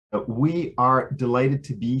We are delighted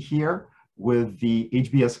to be here with the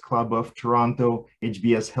HBS Club of Toronto,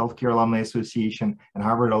 HBS Healthcare Alumni Association, and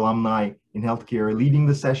Harvard Alumni in Healthcare leading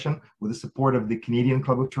the session with the support of the Canadian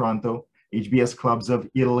Club of Toronto, HBS Clubs of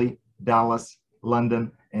Italy, Dallas,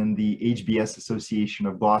 London, and the HBS Association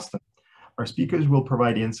of Boston. Our speakers will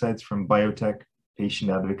provide insights from biotech,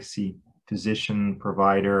 patient advocacy, physician,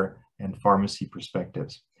 provider, and pharmacy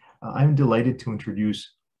perspectives. I'm delighted to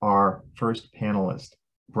introduce our first panelist,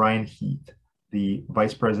 Brian Heath, the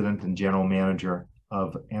Vice President and General Manager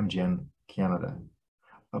of Amgen Canada.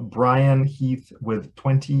 Brian Heath, with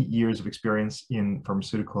 20 years of experience in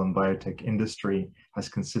pharmaceutical and biotech industry, has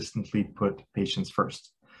consistently put patients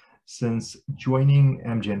first. Since joining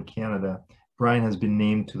Amgen Canada, Brian has been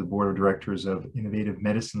named to the Board of Directors of Innovative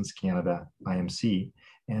Medicines Canada, IMC,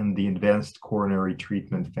 and the Advanced Coronary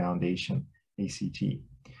Treatment Foundation, ACT.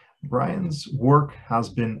 Brian's work has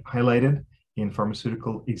been highlighted in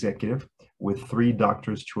Pharmaceutical Executive with 3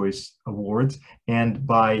 Doctor's Choice Awards and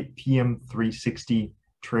by PM360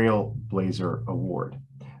 Trailblazer Award.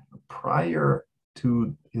 Prior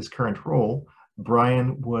to his current role,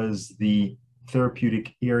 Brian was the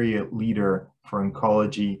therapeutic area leader for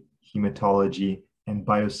oncology, hematology, and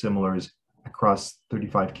biosimilars across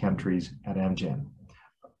 35 countries at Amgen.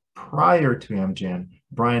 Prior to Amgen,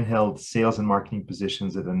 Brian held sales and marketing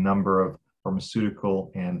positions at a number of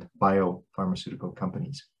pharmaceutical and biopharmaceutical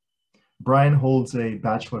companies. Brian holds a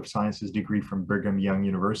Bachelor of Sciences degree from Brigham Young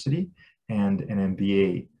University and an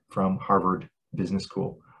MBA from Harvard Business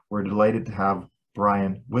School. We're delighted to have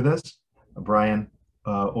Brian with us. Brian,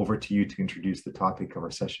 over to you to introduce the topic of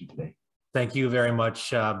our session today. Thank you very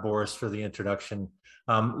much, Boris, for the introduction.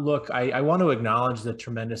 Look, I want to acknowledge the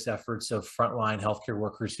tremendous efforts of frontline healthcare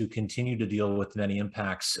workers who continue to deal with many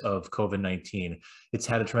impacts of COVID-19. It's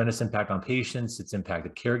had a tremendous impact on patients, it's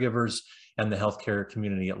impacted caregivers and the healthcare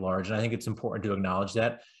community at large. And I think it's important to acknowledge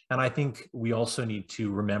that. And I think we also need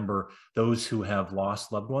to remember those who have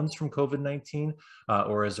lost loved ones from COVID-19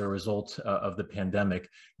 or as a result of the pandemic.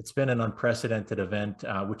 It's been an unprecedented event,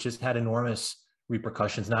 which has had enormous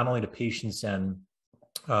repercussions, not only to patients and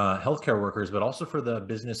healthcare workers, but also for the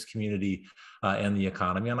business community and the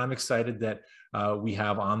economy. And I'm excited that we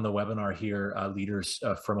have on the webinar here leaders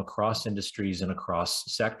from across industries and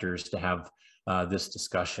across sectors to have this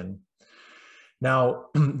discussion. Now,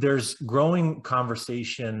 there's growing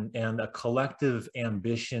conversation and a collective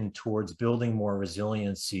ambition towards building more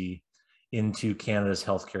resiliency into Canada's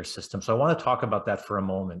healthcare system. So I want to talk about that for a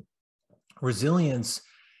moment. Resilience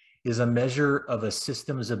is a measure of a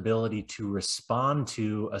system's ability to respond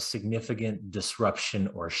to a significant disruption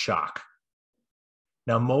or shock.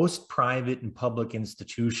 Now, most private and public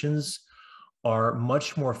institutions are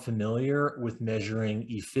much more familiar with measuring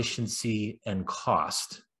efficiency and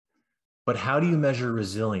cost. But how do you measure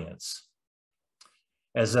resilience?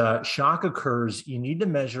 As a shock occurs, you need to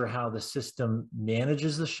measure how the system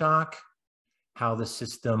manages the shock, how the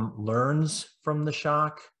system learns from the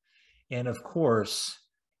shock, and of course,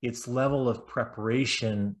 its level of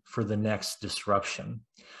preparation for the next disruption.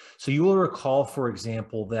 So you will recall, for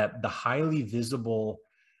example, that the highly visible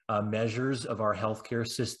measures of our healthcare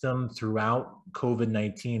system throughout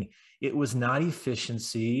COVID-19, it was not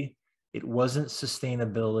efficiency, it wasn't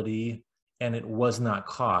sustainability, and it was not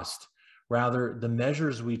cost. Rather, the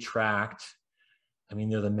measures we tracked, I mean,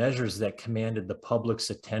 they're the measures that commanded the public's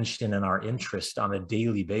attention and our interest on a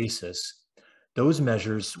daily basis. Those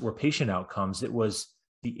measures were patient outcomes. It was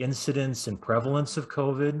the incidence and prevalence of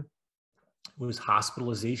COVID, it was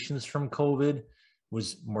hospitalizations from COVID, it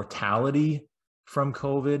was mortality from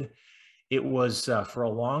COVID. It was, for a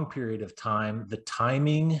long period of time, the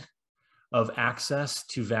timing of access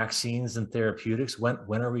to vaccines and therapeutics. When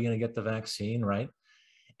are we going to get the vaccine, right?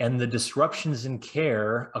 And the disruptions in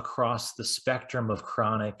care across the spectrum of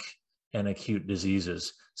chronic and acute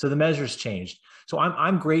diseases. So the measures changed. So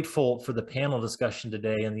I'm grateful for the panel discussion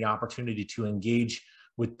today and the opportunity to engage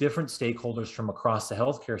with different stakeholders from across the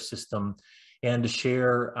healthcare system and to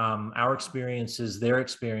share our experiences, their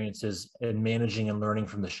experiences in managing and learning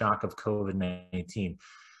from the shock of COVID-19.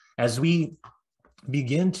 As we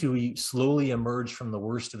begin to slowly emerge from the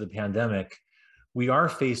worst of the pandemic, we are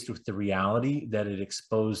faced with the reality that it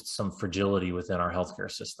exposed some fragility within our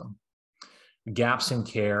healthcare system. Gaps in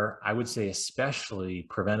care, I would say especially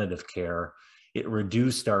preventative care, it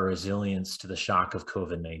reduced our resilience to the shock of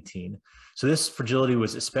COVID-19. So this fragility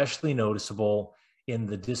was especially noticeable in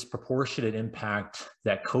the disproportionate impact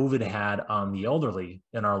that COVID had on the elderly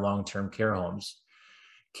in our long-term care homes.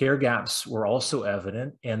 Care gaps were also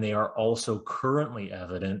evident, and they are also currently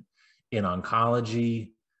evident in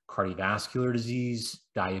oncology, cardiovascular disease,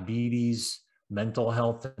 diabetes, mental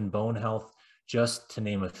health, and bone health, just to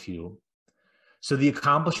name a few. So the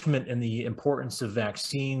accomplishment and the importance of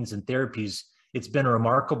vaccines and therapies, it's been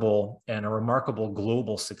remarkable and a remarkable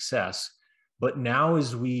global success. But now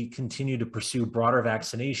as we continue to pursue broader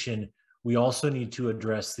vaccination, we also need to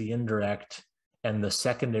address the indirect and the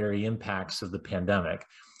secondary impacts of the pandemic.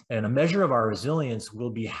 And a measure of our resilience will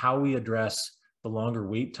be how we address the longer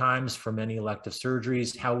wait times for many elective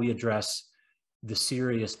surgeries, how we address the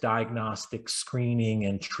serious diagnostic, screening,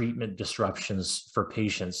 and treatment disruptions for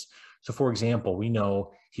patients. So for example, we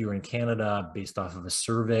know here in Canada, based off of a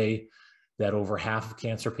survey, that over half of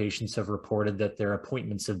cancer patients have reported that their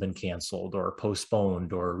appointments have been canceled or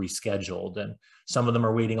postponed or rescheduled, and some of them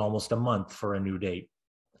are waiting almost a month for a new date.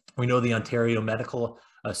 We know the Ontario Medical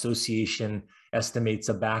Association estimates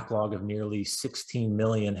a backlog of nearly 16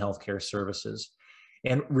 million healthcare services.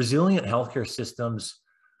 And resilient healthcare systems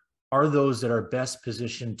are those that are best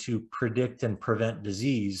positioned to predict and prevent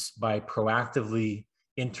disease by proactively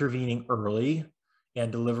intervening early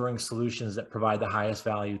and delivering solutions that provide the highest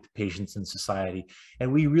value to patients and society.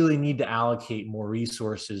 And we really need to allocate more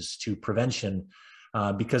resources to prevention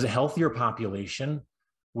because a healthier population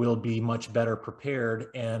will be much better prepared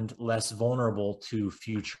and less vulnerable to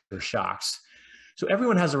future shocks. So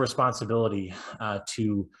everyone has a responsibility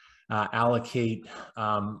to allocate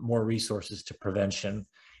more resources to prevention,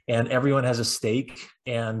 and everyone has a stake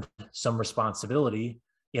and some responsibility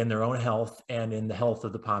in their own health and in the health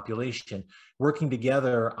of the population. Working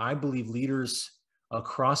together, I believe leaders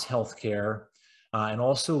across healthcare and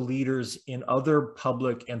also leaders in other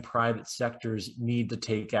public and private sectors need to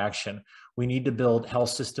take action. We need to build health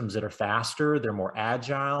systems that are faster, they're more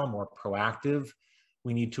agile, more proactive.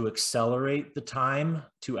 We need to accelerate the time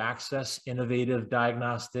to access innovative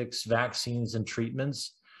diagnostics, vaccines, and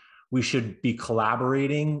treatments. We should be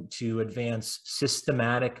collaborating to advance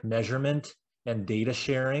systematic measurement and data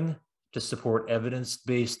sharing to support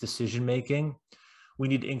evidence-based decision-making. We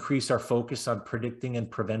need to increase our focus on predicting and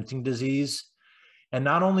preventing disease. And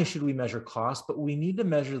not only should we measure cost, but we need to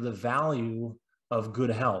measure the value of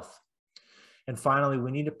good health. And finally,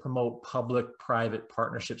 we need to promote public-private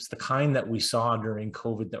partnerships, the kind that we saw during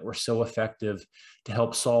COVID that were so effective to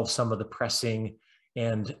help solve some of the pressing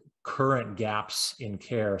and current gaps in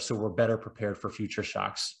care so we're better prepared for future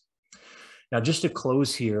shocks. Now, just to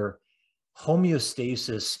close here,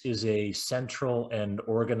 homeostasis is a central and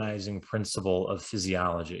organizing principle of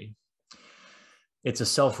physiology. It's a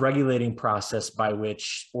self-regulating process by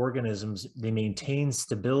which organisms, they maintain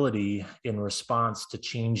stability in response to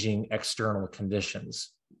changing external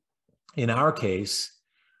conditions. In our case,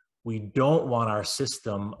 we don't want our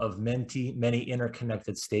system of many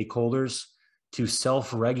interconnected stakeholders to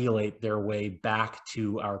self-regulate their way back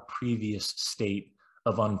to our previous state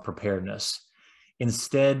of unpreparedness.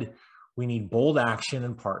 Instead, we need bold action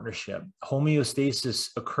and partnership. Homeostasis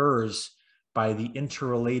occurs by the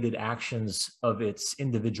interrelated actions of its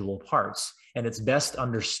individual parts, and it's best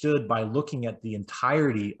understood by looking at the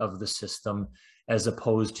entirety of the system as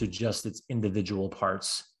opposed to just its individual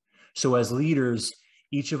parts. So as leaders,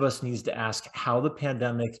 each of us needs to ask how the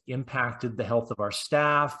pandemic impacted the health of our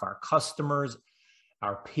staff, our customers,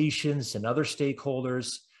 our patients, and other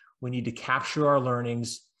stakeholders. We need to capture our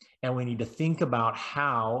learnings, and we need to think about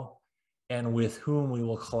how and with whom we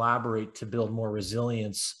will collaborate to build more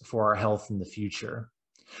resilience for our health in the future.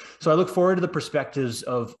 So I look forward to the perspectives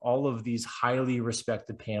of all of these highly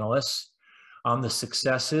respected panelists on the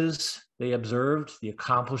successes they observed, the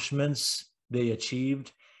accomplishments they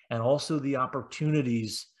achieved, and also the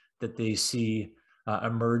opportunities that they see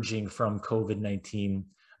emerging from COVID-19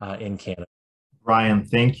 in Canada. Brian,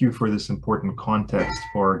 thank you for this important context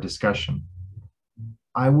for our discussion.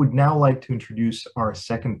 I would now like to introduce our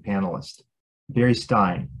second panelist, Barry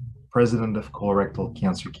Stein, President of Colorectal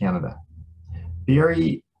Cancer Canada.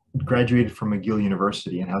 Barry graduated from McGill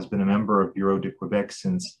University and has been a member of Bureau de Quebec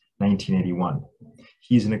since 1981.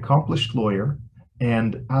 He's an accomplished lawyer,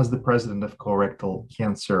 and as the President of Colorectal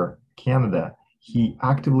Cancer Canada, he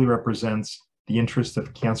actively represents the interests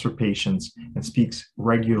of cancer patients and speaks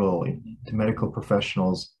regularly to medical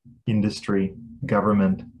professionals, industry,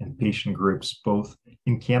 government, and patient groups, both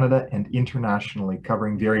in Canada and internationally,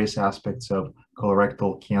 covering various aspects of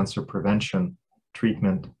colorectal cancer prevention,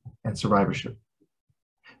 treatment, and survivorship.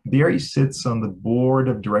 Barry sits on the board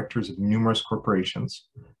of directors of numerous corporations,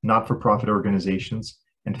 not-for-profit organizations,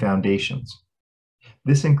 and foundations.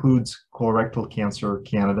 This includes Colorectal Cancer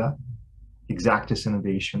Canada, Exactis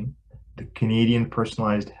Innovation, the Canadian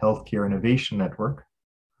Personalized Healthcare Innovation Network,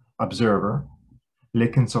 Observer, Le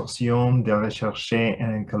Consortium de Recherche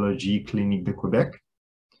en Oncologie Clinique de Québec,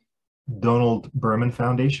 Donald Berman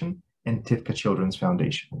Foundation, and Tivka Children's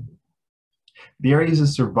Foundation. Barry is a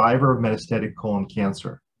survivor of metastatic colon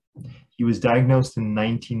cancer. He was diagnosed in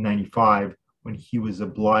 1995 when he was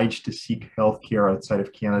obliged to seek health care outside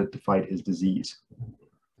of Canada to fight his disease.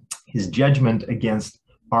 His judgment against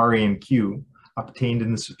RAMQ, obtained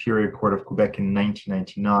in the Superior Court of Quebec in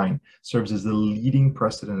 1999, serves as the leading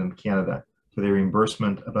precedent in Canada for the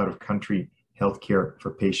reimbursement of out-of-country health care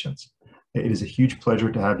for patients. It is a huge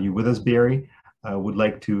pleasure to have you with us, Barry. I would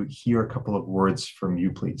like to hear a couple of words from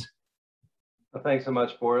you, please. Well, thanks so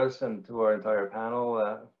much, Boris, and to our entire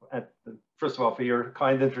panel. First of all, for your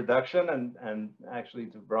kind introduction, and actually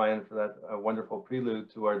to Brian for that wonderful prelude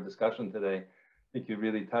to our discussion today. I think you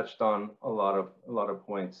really touched on a lot of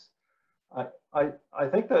points. I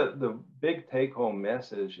think the big take-home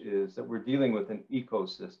message is that we're dealing with an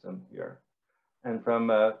ecosystem here. And from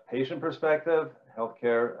a patient perspective,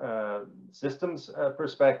 healthcare systems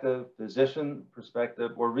perspective, physician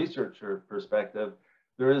perspective, or researcher perspective,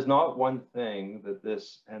 there is not one thing that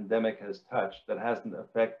this pandemic has touched that hasn't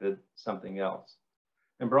affected something else.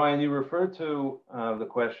 And Brian, you referred to the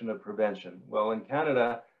question of prevention. Well, in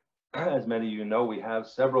Canada, as many of you know, we have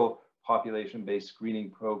several population-based screening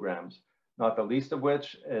programs, not the least of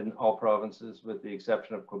which in all provinces, with the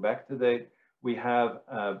exception of Quebec to date, we have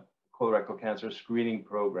colorectal cancer screening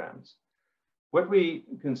programs. What we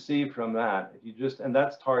can see from that, and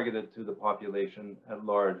that's targeted to the population at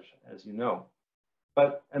large, as you know.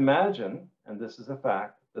 But imagine, and this is a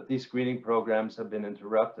fact, that these screening programs have been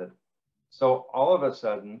interrupted. So all of a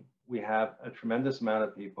sudden, we have a tremendous amount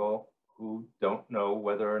of people who don't know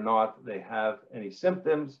whether or not they have any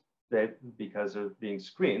symptoms because they're being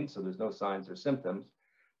screened, so there's no signs or symptoms,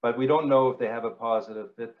 but we don't know if they have a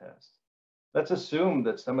positive FIT test. Let's assume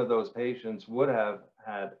that some of those patients would have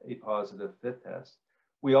had a positive FIT test.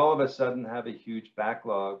 We all of a sudden have a huge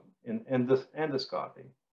backlog in endoscopy.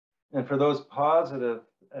 And for those positive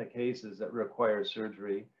cases that require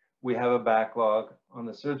surgery, we have a backlog on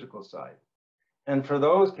the surgical side. And for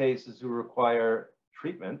those cases who require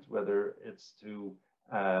treatment, whether it's to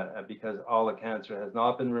because all the cancer has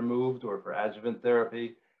not been removed or for adjuvant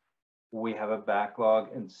therapy, we have a backlog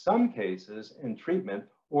in some cases in treatment,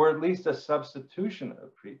 or at least a substitution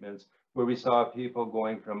of treatments where we saw people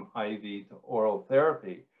going from IV to oral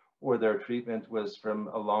therapy, or their treatment was from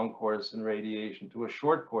a long course in radiation to a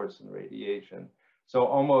short course in radiation. So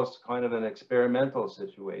almost kind of an experimental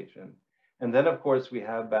situation. And then of course we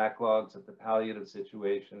have backlogs at the palliative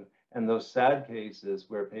situation and those sad cases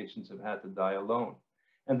where patients have had to die alone.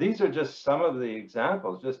 And these are just some of the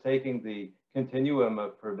examples, just taking the continuum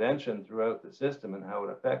of prevention throughout the system and how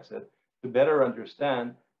it affects it to better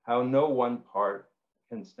understand how no one part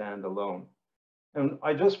can stand alone. And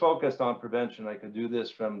I just focused on prevention. I could do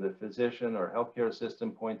this from the physician or healthcare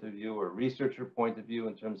system point of view or researcher point of view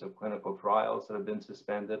in terms of clinical trials that have been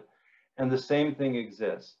suspended. And the same thing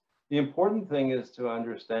exists. The important thing is to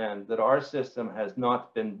understand that our system has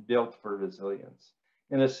not been built for resilience.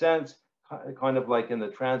 In a sense, kind of like in the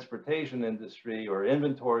transportation industry or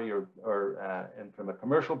inventory and from a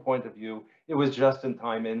commercial point of view, it was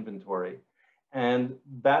just-in-time inventory. And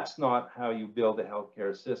that's not how you build a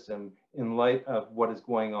healthcare system in light of what is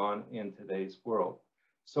going on in today's world.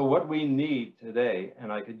 So what we need today,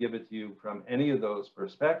 and I could give it to you from any of those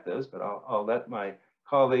perspectives, but I'll let my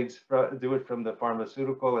colleagues do it from the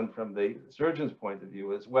pharmaceutical and from the surgeon's point of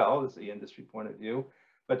view as well as the industry point of view.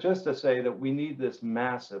 But just to say that we need this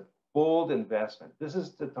massive, bold investment. This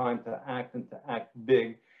is the time to act and to act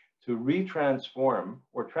big to retransform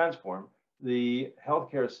or transform the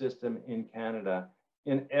healthcare system in Canada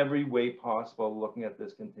in every way possible, looking at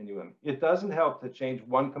this continuum. It doesn't help to change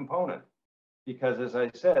one component because, as I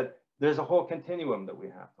said, there's a whole continuum that we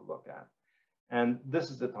have to look at. And this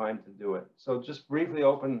is the time to do it. So just briefly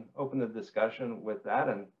open the discussion with that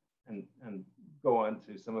and go on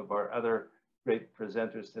to some of our other great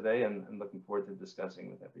presenters today and looking forward to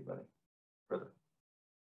discussing with everybody further.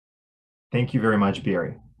 Thank you very much,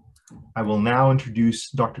 Barry. I will now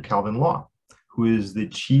introduce Dr. Calvin Law, who is the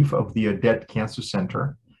chief of the Odette Cancer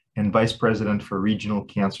Center and vice president for regional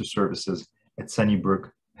cancer services at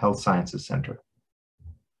Sunnybrook Health Sciences Center.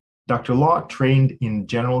 Dr. Law trained in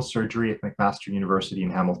general surgery at McMaster University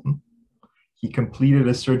in Hamilton. He completed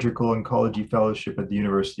a surgical oncology fellowship at the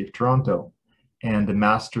University of Toronto and a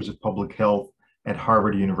Master's of Public Health at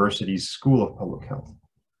Harvard University's School of Public Health.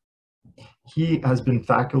 He has been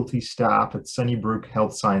faculty staff at Sunnybrook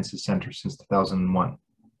Health Sciences Center since 2001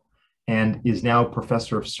 and is now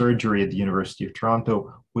professor of surgery at the University of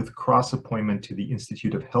Toronto with cross-appointment to the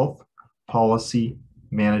Institute of Health, Policy,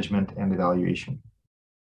 Management, and Evaluation.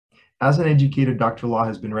 As an educator, Dr. Law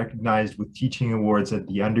has been recognized with teaching awards at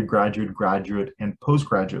the undergraduate, graduate, and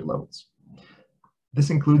postgraduate levels. This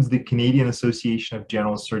includes the Canadian Association of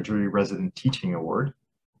General Surgery Resident Teaching Award,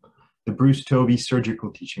 the Bruce Tovey Surgical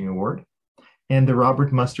Teaching Award, and the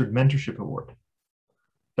Robert Mustard Mentorship Award.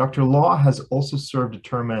 Dr. Law has also served a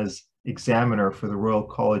term as examiner for the Royal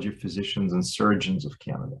College of Physicians and Surgeons of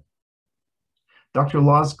Canada. Dr.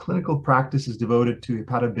 Law's clinical practice is devoted to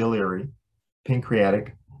hepatobiliary,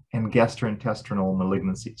 pancreatic, and gastrointestinal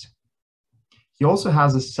malignancies. He also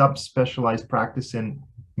has a subspecialized practice in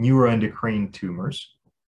neuroendocrine tumors,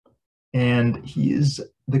 and he is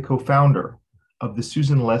the co-founder of the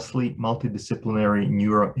Susan Leslie Multidisciplinary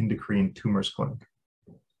Neuroendocrine Tumors Clinic.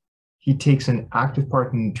 He takes an active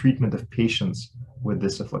part in the treatment of patients with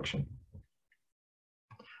this affliction.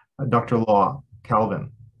 Dr. Law,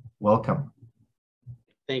 Calvin, welcome.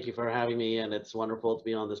 Thank you for having me, and it's wonderful to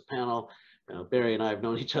be on this panel. Barry and I have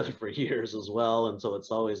known each other for years as well, and so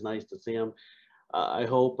it's always nice to see him. I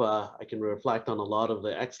hope I can reflect on a lot of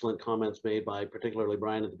the excellent comments made by particularly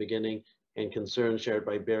Brian at the beginning and concerns shared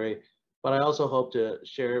by Barry, but I also hope to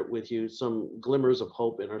share with you some glimmers of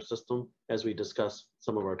hope in our system as we discuss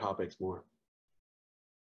some of our topics more.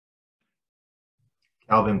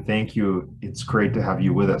 Calvin, thank you. It's great to have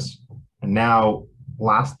you with us. And now,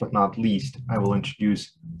 last but not least, I will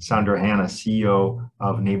introduce Sandra Hanna, CEO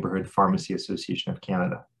of Neighbourhood Pharmacy Association of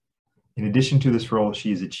Canada. In addition to this role,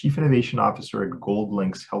 she is a Chief Innovation Officer at Gold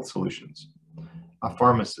Links Health Solutions, a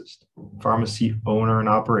pharmacist, pharmacy owner and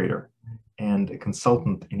operator, and a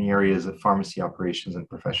consultant in areas of pharmacy operations and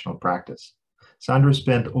professional practice. Sandra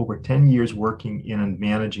spent over 10 years working in and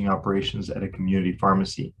managing operations at a community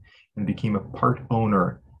pharmacy and became a part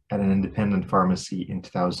owner at an independent pharmacy in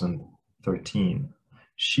 2013.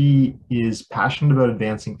 She is passionate about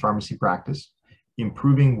advancing pharmacy practice,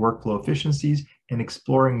 improving workflow efficiencies, and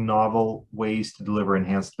exploring novel ways to deliver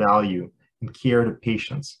enhanced value and care to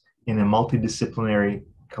patients in a multidisciplinary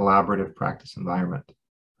collaborative practice environment.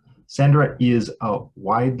 Sandra is a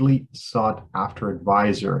widely sought after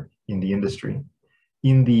advisor in the industry,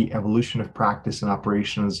 in the evolution of practice and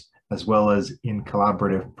operations, as well as in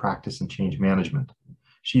collaborative practice and change management.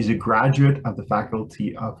 She's a graduate of the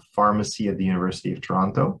Faculty of Pharmacy at the University of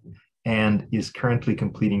Toronto and is currently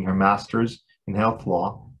completing her master's in health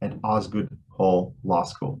law at Osgoode Hall Law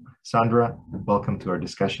School. Sandra, welcome to our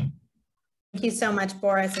discussion. Thank you so much,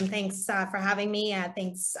 Boris, and thanks for having me.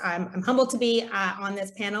 Thanks. I'm humbled to be on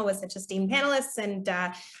this panel with such esteemed panelists and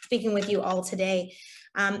speaking with you all today.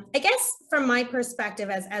 I guess from my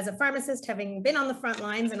perspective as a pharmacist, having been on the front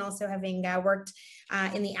lines and also having worked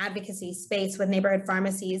in the advocacy space with neighborhood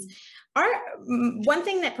pharmacies, one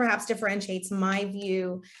thing that perhaps differentiates my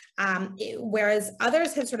view, whereas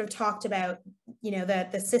others have sort of talked about,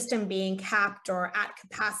 the system being capped or at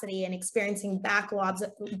capacity and experiencing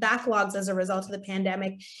backlogs as a result of the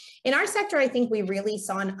pandemic. In our sector, I think we really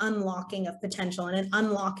saw an unlocking of potential and an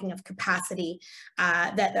unlocking of capacity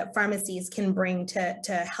that pharmacies can bring to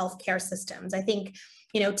healthcare systems. I think,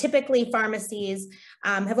 typically pharmacies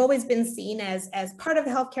have always been seen as part of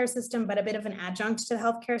the healthcare system, but a bit of an adjunct to the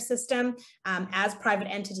healthcare system as private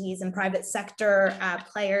entities and private sector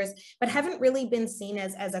players, but haven't really been seen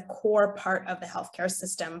as a core part of the healthcare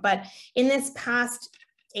system. But in this past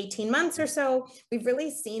 18 months or so, we've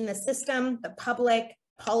really seen the system, the public,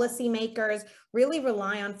 policymakers really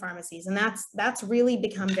rely on pharmacies, and that's really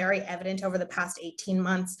become very evident over the past 18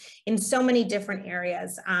 months in so many different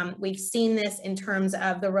areas. We've seen this in terms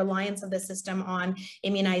of the reliance of the system on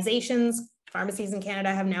immunizations. Pharmacies in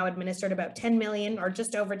Canada have now administered about 10 million or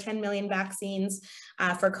just over 10 million vaccines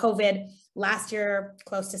for COVID. Last year,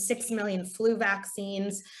 close to 6 million flu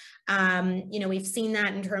vaccines. We've seen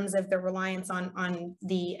that in terms of the reliance on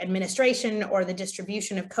the administration or the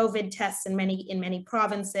distribution of COVID tests in many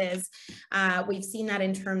provinces. We've seen that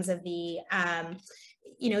in terms of the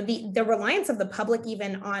reliance of the public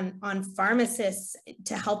even on pharmacists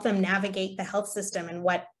to help them navigate the health system and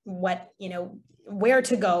where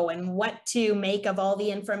to go and what to make of all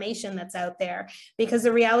the information that's out there. Because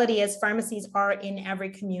the reality is pharmacies are in every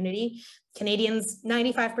community.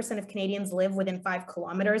 95% of Canadians live within 5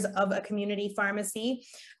 kilometers of a community pharmacy.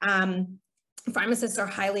 Pharmacists are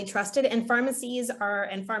highly trusted, and pharmacists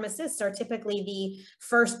are typically the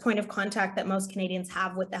first point of contact that most Canadians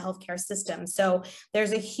have with the healthcare system. So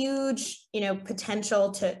there's a huge,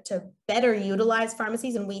 potential to better utilize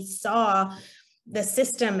pharmacies, and we saw the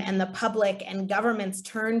system and the public and governments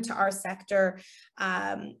turn to our sector,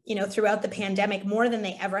 throughout the pandemic more than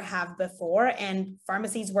they ever have before. And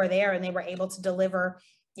pharmacies were there and they were able to deliver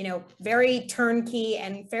very turnkey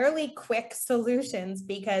and fairly quick solutions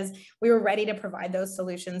because we were ready to provide those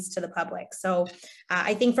solutions to the public. So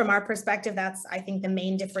I think from our perspective, that's, I think, the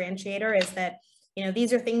main differentiator is that,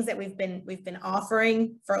 these are things that we've been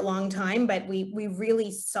offering for a long time, but we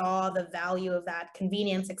really saw the value of that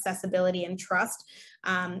convenience, accessibility, and trust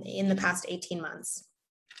in the past 18 months.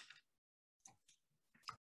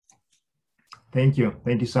 Thank you.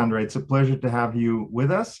 Thank you, Sandra. It's a pleasure to have you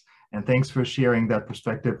with us. And thanks for sharing that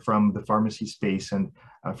perspective from the pharmacy space and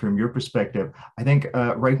from your perspective. I think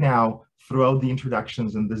right now, throughout the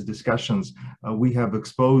introductions and these discussions, we have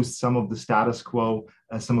exposed some of the status quo,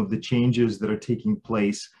 some of the changes that are taking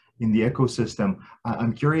place in the ecosystem.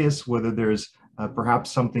 I'm curious whether there's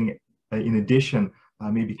perhaps something in addition,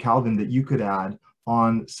 maybe Calvin, that you could add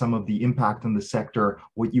on some of the impact on the sector,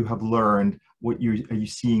 what you have learned, what are you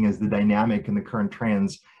seeing as the dynamic and the current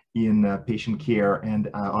trends in patient care, and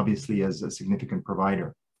obviously as a significant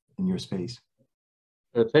provider in your space.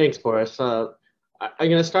 Thanks, Boris. I'm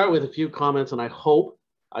going to start with a few comments, and I hope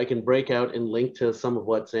I can break out and link to some of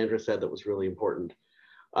what Sandra said that was really important.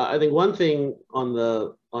 I think one thing on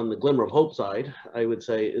the glimmer of hope side, I would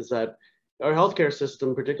say, is that our healthcare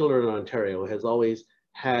system, particularly in Ontario, has always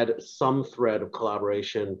had some thread of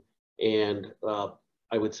collaboration and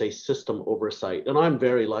I would say system oversight. And I'm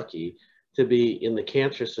very lucky to be in the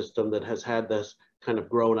cancer system that has had this kind of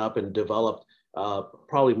grown up and developed,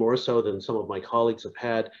 probably more so than some of my colleagues have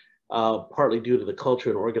had, partly due to the culture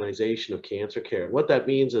and organization of cancer care. And what that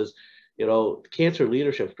means is, cancer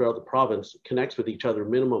leadership throughout the province connects with each other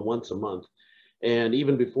minimum once a month. And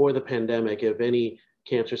even before the pandemic, if any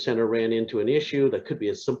cancer center ran into an issue that could be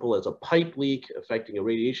as simple as a pipe leak affecting a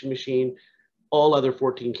radiation machine, all other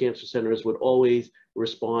 14 cancer centers would always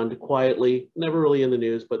respond quietly, never really in the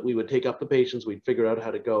news, but we would take up the patients, we'd figure out how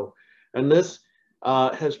to go. And this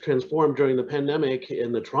has transformed during the pandemic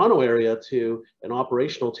in the Toronto area to an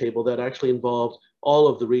operational table that actually involved all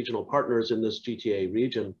of the regional partners in this GTA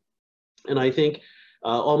region. And I think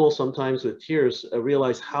almost sometimes with tears, I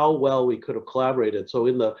realize how well we could have collaborated. So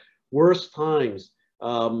in the worst times,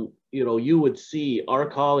 you would see our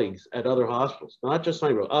colleagues at other hospitals, not just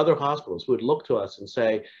Sunnybrook, other hospitals who would look to us and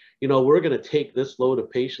say, we're going to take this load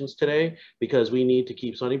of patients today because we need to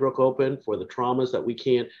keep Sunnybrook open for the traumas that we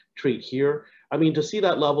can't treat here. I mean, to see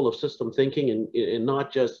that level of system thinking and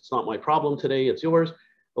not just, it's not my problem today, it's yours,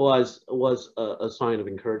 was a sign of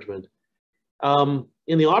encouragement.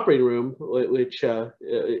 In the operating room, which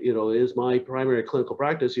is my primary clinical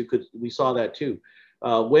practice, we saw that too.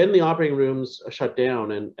 When the operating rooms shut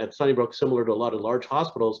down, and at Sunnybrook, similar to a lot of large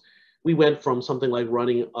hospitals, we went from something like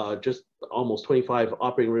running just almost 25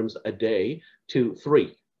 operating rooms a day to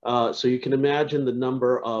 3. So you can imagine the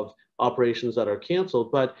number of operations that are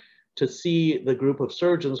canceled, but to see the group of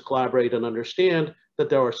surgeons collaborate and understand that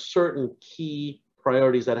there are certain key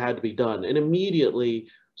priorities that had to be done. And immediately,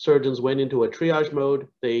 surgeons went into a triage mode.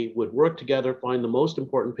 They would work together, find the most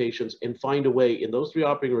important patients, and find a way in those 3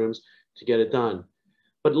 operating rooms to get it done.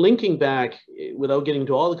 But linking back, without getting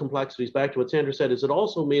to all the complexities, back to what Sandra said, is it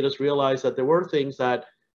also made us realize that there were things that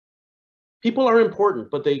people are important,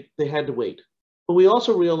 but they had to wait. But we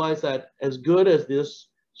also realized that as good as this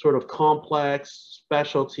sort of complex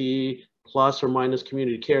specialty plus or minus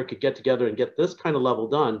community care could get together and get this kind of level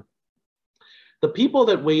done, the people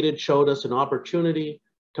that waited showed us an opportunity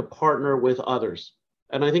to partner with others.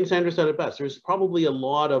 And I think Sandra said it best. There's probably a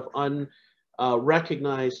lot of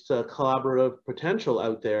recognized collaborative potential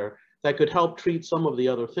out there that could help treat some of the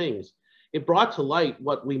other things. It brought to light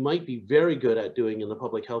what we might be very good at doing in the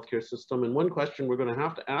public healthcare system. And one question we're going to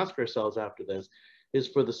have to ask ourselves after this is,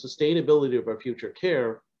 for the sustainability of our future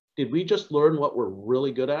care, did we just learn what we're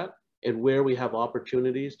really good at and where we have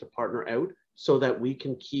opportunities to partner out so that we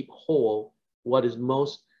can keep whole what is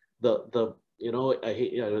most I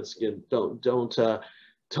hate,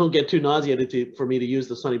 don't get too nauseated for me to use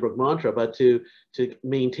the Sunnybrook mantra, but to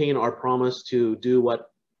maintain our promise to do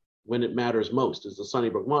what when it matters most is the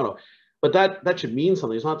Sunnybrook motto. But that should mean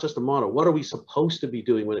something. It's not just a motto. What are we supposed to be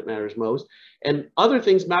doing when it matters most? And other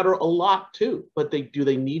things matter a lot too, but do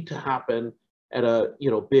they need to happen at a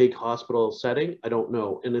big hospital setting? I don't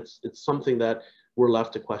know. And it's something that we're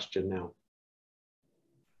left to question now.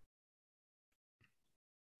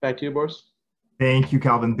 Back to you, Boris. Thank you,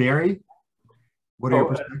 Calvin. Barry, what are your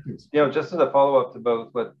perspectives? Just as a follow-up to both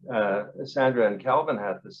what Sandra and Calvin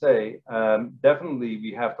had to say, definitely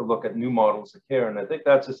we have to look at new models of care. And I think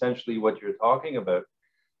that's essentially what you're talking about.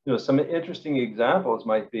 Some interesting examples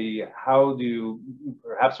might be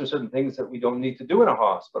perhaps there's certain things that we don't need to do in a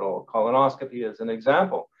hospital. Colonoscopy is an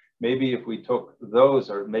example. Maybe if we took those,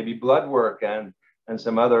 or maybe blood work and and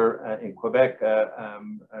some other in Quebec,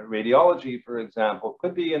 radiology, for example,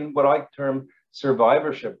 could be in what I term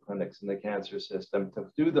survivorship clinics in the cancer system to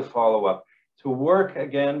do the follow-up, to work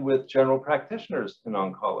again with general practitioners in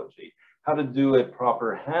oncology, how to do a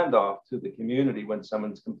proper handoff to the community when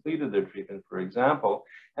someone's completed their treatment, for example,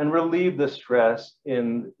 and relieve the stress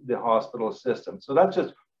in the hospital system. So that's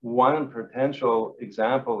just one potential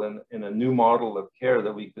example in a new model of care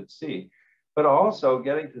that we could see. But also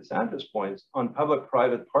getting to Sandra's points on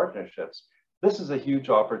public-private partnerships. This is a huge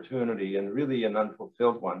opportunity and really an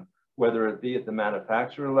unfulfilled one, whether it be at the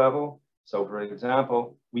manufacturer level. So for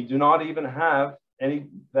example, we do not even have any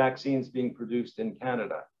vaccines being produced in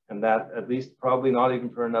Canada, and that at least probably not even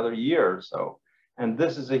for another year or so. And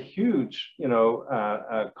this is a huge,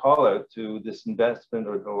 call out to this investment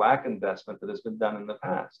or the lack of investment that has been done in the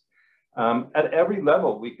past. At every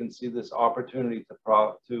level, we can see this opportunity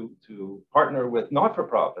to partner with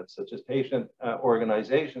not-for-profits, such as patient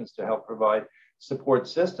organizations, to help provide support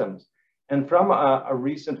systems. And from a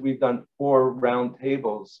recent, we've done 4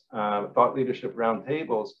 roundtables, thought leadership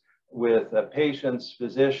roundtables with patients,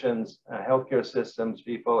 physicians, healthcare systems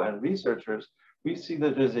people, and researchers. We see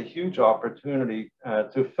that there's a huge opportunity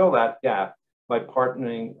to fill that gap by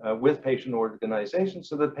partnering with patient organizations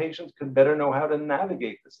so that patients could better know how to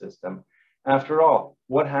navigate the system. After all,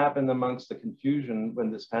 what happened amongst the confusion when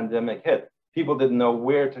this pandemic hit? People didn't know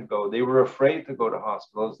where to go. They were afraid to go to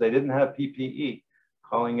hospitals. They didn't have PPE,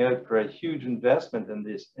 calling out for a huge investment in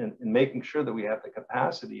this, in making sure that we have the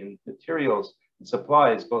capacity and materials and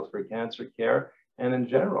supplies, both for cancer care and in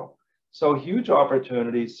general. So huge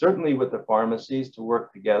opportunities, certainly with the pharmacies to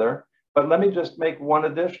work together. But let me just make one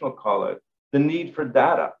additional call out, the need for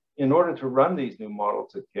data. In order to run these new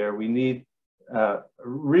models of care, we need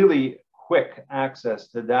really quick access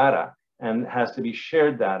to data, and it has to be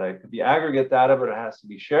shared data. It could be aggregate data, but it has to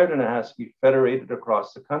be shared and it has to be federated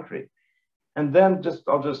across the country. And then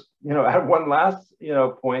I'll just add one last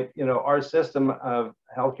point. Our system of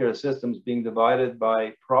healthcare systems being divided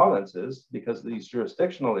by provinces because of these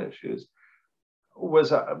jurisdictional issues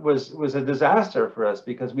was a disaster for us,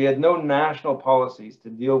 because we had no national policies to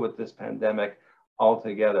deal with this pandemic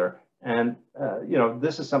altogether. And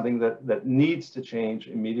this is something that needs to change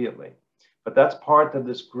immediately. But that's part of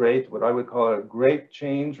this great, what I would call a great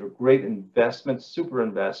change or great investment, super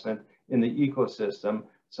investment in the ecosystem,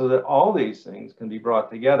 so that all these things can be brought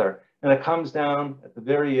together. And it comes down at the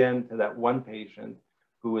very end to that one patient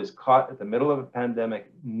who is caught at the middle of a pandemic,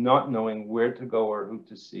 not knowing where to go or who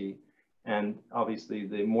to see. And obviously,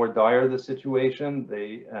 the more dire the situation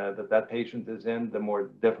that patient is in, the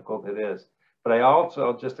more difficult it is. But I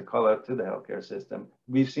also, just to call out to the healthcare system,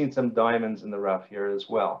 we've seen some diamonds in the rough here as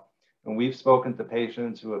well. And we've spoken to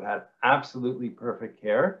patients who have had absolutely perfect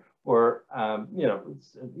care, or,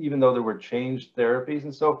 even though there were changed therapies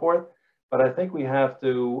and so forth. But I think we have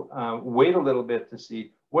to wait a little bit to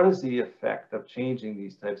see what is the effect of changing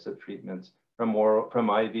these types of treatments from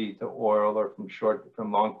IV to oral, or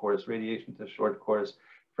from long course radiation to short course,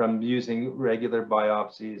 from using regular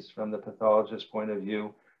biopsies from the pathologist's point of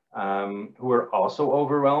view, who are also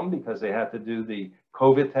overwhelmed because they had to do the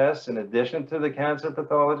COVID tests in addition to the cancer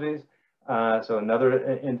pathologies. So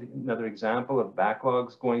another example of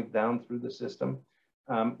backlogs going down through the system.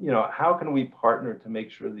 How can we partner to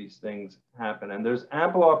make sure these things happen? And there's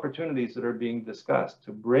ample opportunities that are being discussed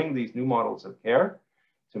to bring these new models of care,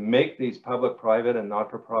 to make these public, private, and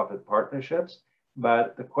not-for-profit partnerships.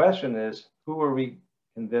 But the question is, who are we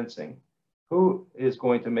convincing? Who is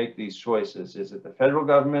going to make these choices? Is it the federal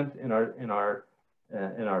government in our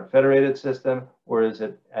federated system, or is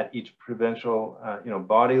it at each provincial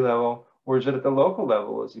body level, or is it at the local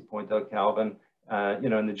level, as you point out, Calvin,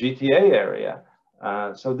 in the GTA area?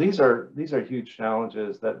 So these are huge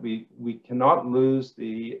challenges that we cannot lose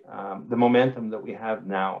the momentum that we have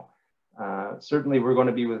now. Certainly, we're going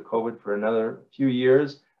to be with COVID for another few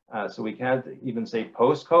years, so we can't even say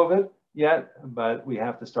post-COVID yet, but we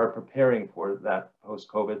have to start preparing for that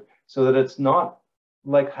post-COVID so that it's not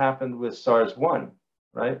like happened with SARS-1,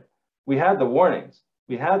 right? We had the warnings,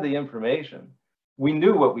 we had the information, we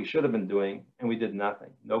knew what we should have been doing, and we did nothing.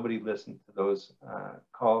 Nobody listened to those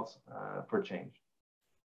calls for change.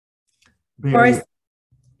 Boris?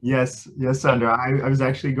 Yes, Sandra. I was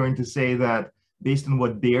actually going to say that based on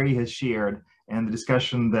what Barry has shared and the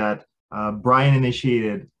discussion that Brian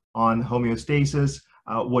initiated on homeostasis,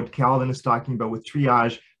 what Calvin is talking about with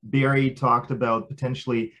triage, Barry talked about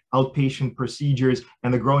potentially outpatient procedures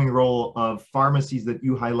and the growing role of pharmacies that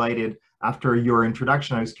you highlighted after your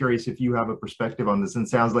introduction. I was curious if you have a perspective on this, and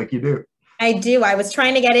sounds like you do. I do. I was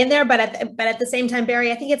trying to get in there, but at the same time,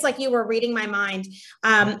 Barry, I think it's like you were reading my mind.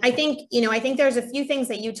 I think there's a few things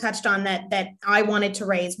that you touched on that I wanted to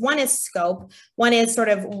raise. One is scope. One is sort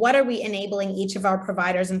of what are we enabling each of our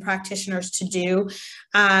providers and practitioners to do?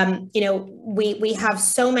 We have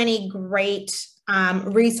so many great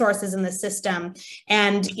resources in the system,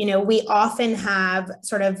 and we often have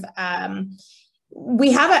sort of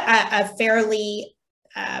we have a fairly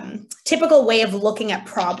typical way of looking at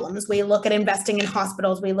problems. We look at investing in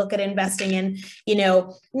hospitals, we look at investing in,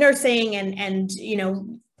 nursing and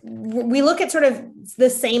we look at sort of the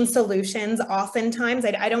same solutions oftentimes.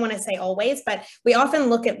 I don't want to say always, but we often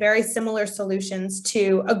look at very similar solutions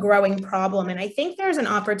to a growing problem. And I think there's an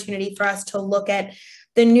opportunity for us to look at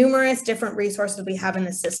the numerous different resources we have in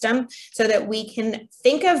the system so that we can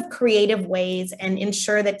think of creative ways and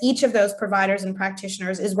ensure that each of those providers and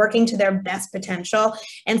practitioners is working to their best potential.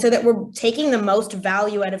 And so that we're taking the most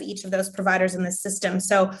value out of each of those providers in the system.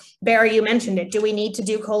 So Barry, you mentioned it. Do we need to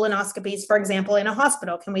do colonoscopies, for example, in a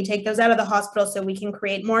hospital? Can we take those out of the hospital so we can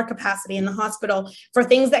create more capacity in the hospital for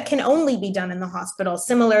things that can only be done in the hospital?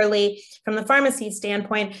 Similarly, from the pharmacy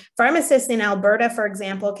standpoint, pharmacists in Alberta, for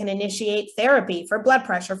example, can initiate therapy for blood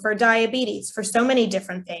pressure, for diabetes, for so many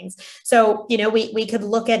different things. So, we could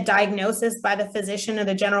look at diagnosis by the physician or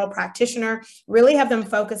the general practitioner, really have them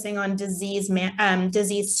focusing on disease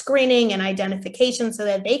screening and identification so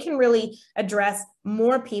that they can really address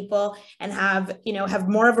more people and have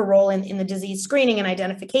more of a role in the disease screening and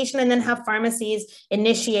identification, and then have pharmacies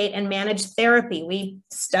initiate and manage therapy. We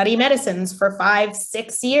study medicines for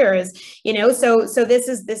 5-6 years, so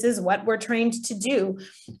this is what we're trained to do.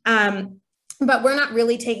 But we're not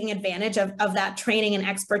really taking advantage of that training and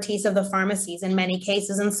expertise of the pharmacies in many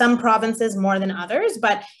cases, in some provinces more than others.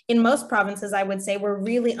 But in most provinces, I would say we're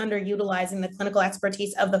really underutilizing the clinical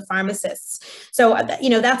expertise of the pharmacists. So,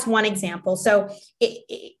 that's one example. So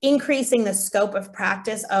increasing the scope of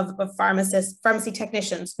practice of pharmacists, pharmacy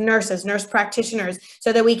technicians, nurses, nurse practitioners,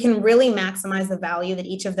 so that we can really maximize the value that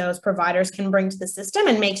each of those providers can bring to the system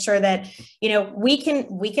and make sure that, we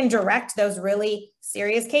can direct those really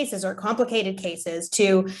serious cases or complicated cases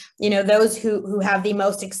to, those who have the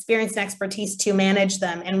most experience and expertise to manage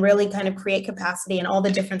them and really kind of create capacity in all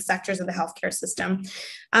the different sectors of the healthcare system.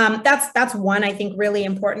 That's one, I think, really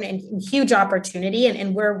important and huge opportunity.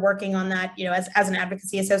 And we're working on that, as an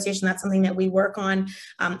advocacy association. That's something that we work on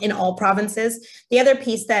in all provinces. The other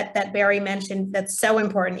piece that Barry mentioned that's so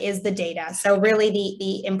important is the data. So really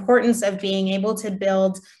the importance of being able to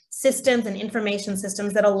build systems and information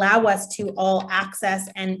systems that allow us to all access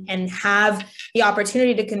and have the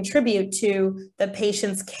opportunity to contribute to the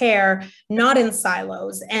patient's care, not in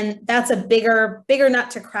silos. And that's a bigger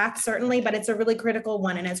nut to crack, certainly, but it's a really critical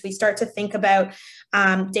one. And as we start to think about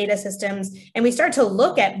data systems and we start to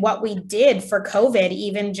look at what we did for COVID,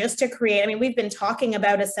 even just to create, we've been talking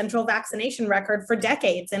about a central vaccination record for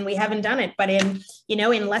decades and we haven't done it, but in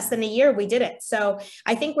less than a year, we did it. So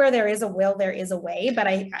I think where there is a will, there is a way, but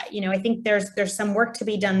I think there's some work to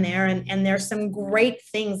be done there, and there's some great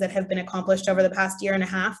things that have been accomplished over the past year and a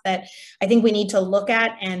half that I think we need to look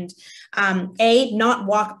at and not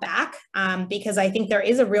walk back, because I think there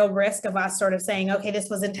is a real risk of us sort of saying, okay, this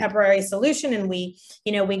was a temporary solution and we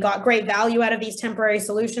got great value out of these temporary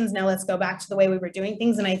solutions. Now let's go back to the way we were doing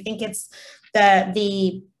things. And I think it's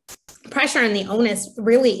the pressure and the onus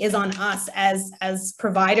really is on us as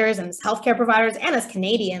providers and as healthcare providers and as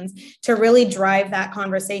Canadians to really drive that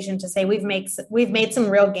conversation to say we've made some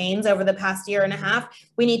real gains over the past year and a half.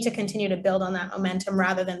 We need to continue to build on that momentum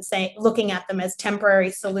rather than looking at them as temporary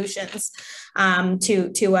solutions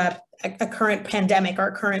to a current pandemic or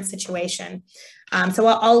a current situation. So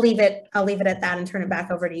I'll leave it at that and turn it back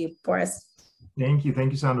over to you, Boris. Thank you,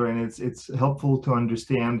 Sandra. And it's helpful to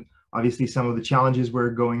understand obviously some of the challenges we're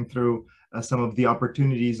going through, some of the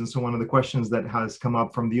opportunities. And so one of the questions that has come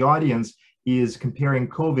up from the audience is comparing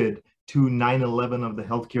COVID to 9/11 of the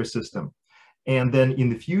healthcare system. And then in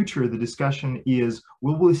the future, the discussion is,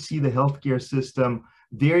 will we see the healthcare system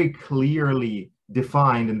very clearly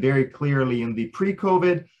defined and very clearly in the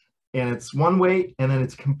pre-COVID, and it's one way, and then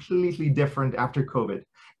it's completely different after COVID?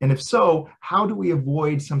 And if so, how do we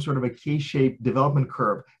avoid some sort of a K-shaped development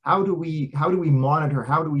curve? How do we monitor,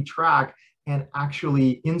 how do we track and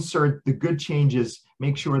actually insert the good changes,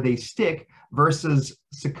 make sure they stick, versus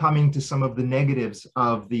succumbing to some of the negatives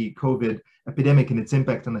of the COVID epidemic and its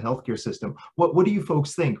impact on the healthcare system? What do you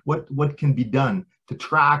folks think? What can be done to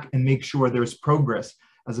track and make sure there's progress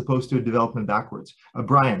as opposed to a development backwards?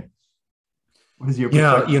 Brian, what is your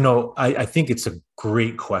perspective? I think it's a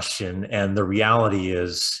great question. And the reality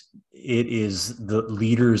is it is the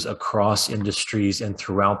leaders across industries and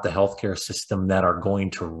throughout the healthcare system that are going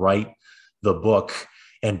to write the book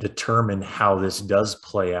and determine how this does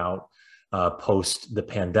play out post the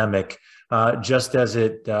pandemic, just as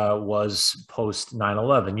it was post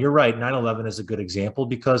 9/11. You're right, 9/11 is a good example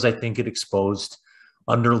because I think it exposed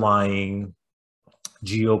underlying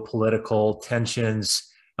geopolitical tensions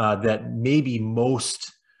that maybe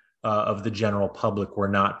most of the general public were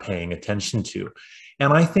not paying attention to.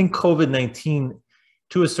 And I think COVID-19,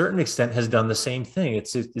 to a certain extent, has done the same thing.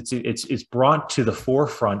 It's brought to the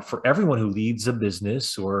forefront for everyone who leads a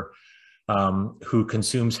business or who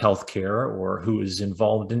consumes healthcare or who is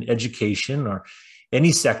involved in education or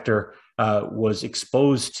any sector was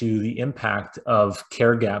exposed to the impact of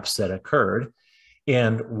care gaps that occurred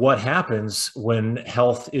and what happens when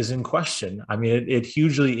health is in question. I mean, it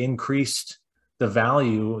hugely increased the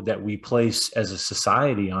value that we place as a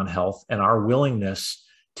society on health and our willingness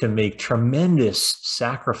to make tremendous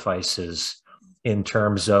sacrifices in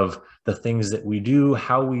terms of the things that we do,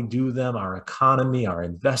 how we do them, our economy, our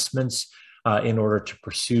investments, in order to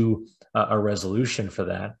pursue a resolution for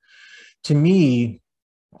that. To me,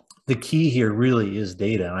 the key here really is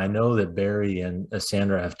data. And I know that Barry and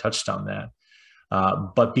Sandra have touched on that.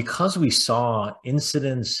 But because we saw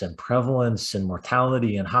incidence and prevalence and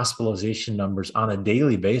mortality and hospitalization numbers on a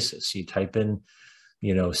daily basis, you type in,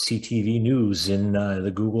 CTV news in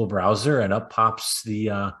the Google browser and up pops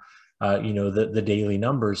the daily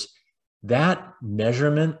numbers. That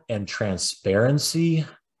measurement and transparency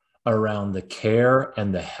around the care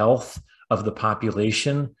and the health of the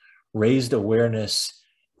population raised awareness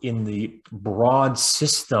in the broad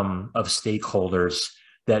system of stakeholders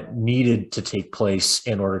that needed to take place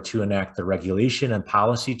in order to enact the regulation and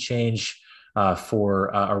policy change for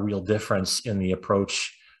a real difference in the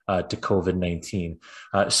approach to COVID-19.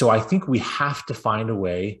 So I think we have to find a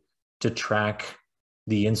way to track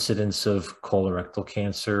the incidence of colorectal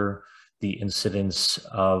cancer, the incidence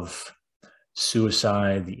of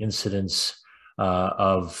suicide, the incidence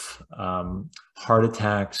of heart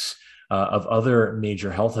attacks, of other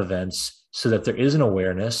major health events, so that there is an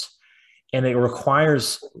awareness. And it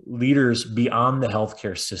requires leaders beyond the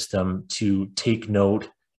healthcare system to take note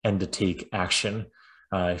and to take action.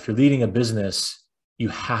 If you're leading a business, you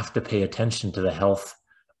have to pay attention to the health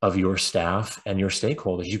of your staff and your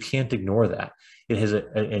stakeholders. You can't ignore that. It is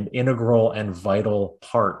an integral and vital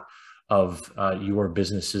part of your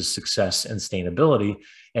business's success and sustainability.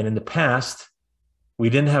 And in the past, we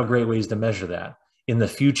didn't have great ways to measure that. In the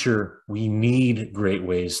future, we need great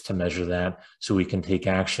ways to measure that so we can take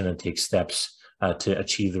action and take steps to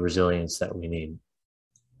achieve the resilience that we need.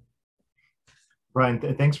 Brian,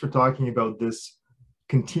 thanks for talking about this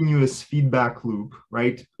continuous feedback loop,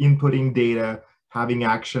 right? Inputting data, having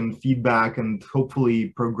action, feedback, and hopefully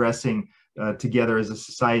progressing together as a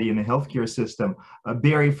society and a healthcare system.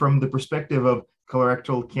 Barry, from the perspective of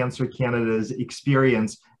Colorectal Cancer Canada's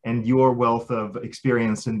experience and your wealth of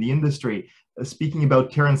experience in the industry, speaking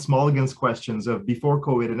about Terence Mulligan's questions of before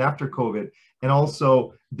COVID and after COVID, and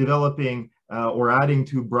also developing or adding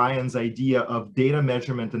to Brian's idea of data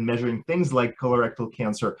measurement and measuring things like colorectal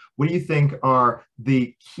cancer, what do you think are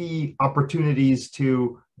the key opportunities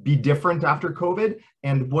to be different after COVID?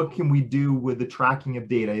 And what can we do with the tracking of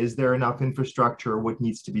data? Is there enough infrastructure? What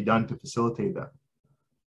needs to be done to facilitate that?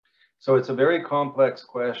 So it's a very complex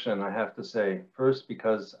question, I have to say. First,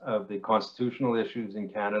 because of the constitutional issues in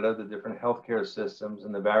Canada, the different healthcare systems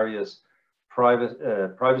and the various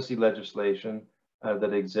privacy legislation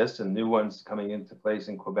that exists, and new ones coming into place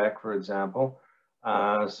in Quebec, for example,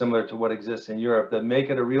 similar to what exists in Europe, that make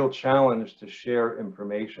it a real challenge to share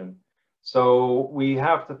information. So we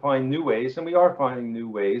have to find new ways, and we are finding new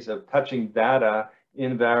ways of touching data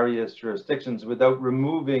in various jurisdictions without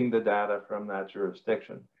removing the data from that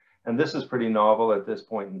jurisdiction. And this is pretty novel at this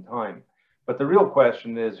point in time. But the real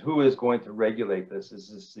question is, who is going to regulate this?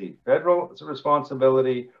 Is this the federal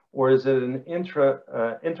responsibility, or is it an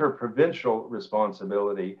interprovincial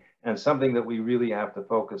responsibility, and something that we really have to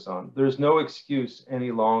focus on? There's no excuse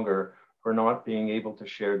any longer for not being able to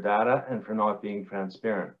share data and for not being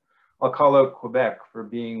transparent. I'll call out Quebec for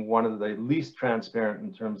being one of the least transparent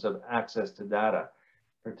in terms of access to data.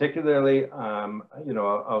 Particularly,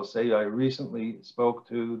 I'll say I recently spoke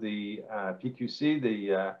to the PQC,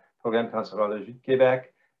 the Programme Cancérologie de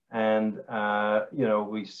Québec, and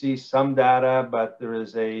we see some data, but there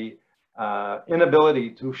is a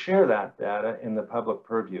inability to share that data in the public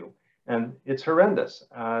purview, and it's horrendous.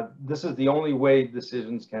 This is the only way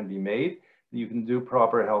decisions can be made. You can do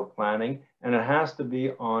proper health planning, and it has to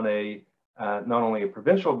be on a not only a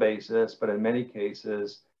provincial basis, but in many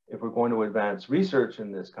cases if we're going to advance research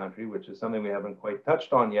in this country, which is something we haven't quite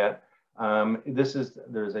touched on yet,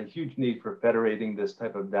 there's a huge need for federating this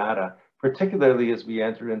type of data, particularly as we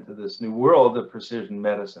enter into this new world of precision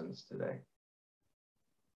medicines today.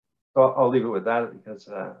 So I'll leave it with that because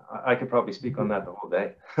I could probably speak on that the whole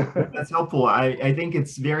day. That's helpful. I think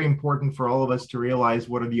it's very important for all of us to realize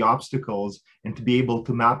what are the obstacles and to be able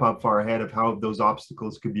to map out far ahead of how those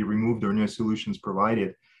obstacles could be removed or new solutions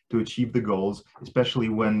provided to achieve the goals, especially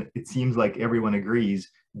when it seems like everyone agrees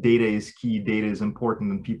data is key, data is important,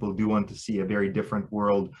 and people do want to see a very different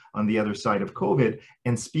world on the other side of COVID.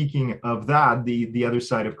 And speaking of that, the other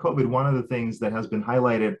side of COVID, one of the things that has been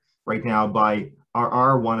highlighted right now by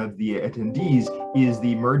one of the attendees is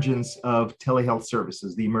the emergence of telehealth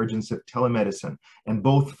services, the emergence of telemedicine. And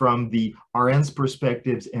both from the RN's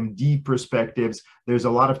perspectives, MD perspectives, there's a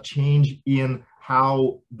lot of change in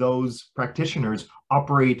how those practitioners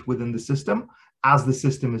operate within the system as the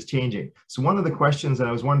system is changing. So one of the questions that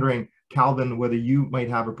I was wondering, Calvin, whether you might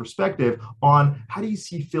have a perspective on how do you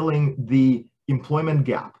see filling the employment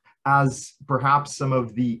gap, as perhaps some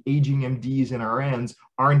of the aging MDs and RNs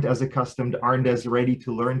aren't as accustomed, aren't as ready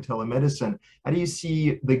to learn telemedicine. How do you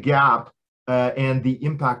see the gap and the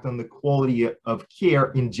impact on the quality of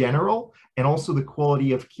care in general, and also the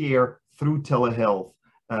quality of care through telehealth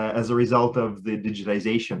as a result of the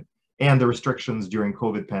digitization and the restrictions during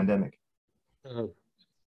COVID pandemic?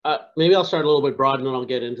 Maybe I'll start a little bit broad and then I'll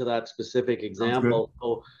get into that specific example.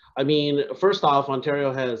 So, I mean, first off,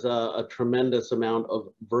 Ontario has a tremendous amount of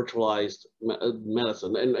virtualized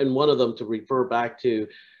medicine. And one of them, to refer back to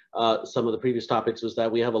some of the previous topics, was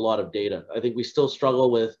that we have a lot of data. I think we still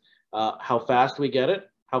struggle with how fast we get it,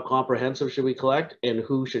 how comprehensive should we collect, and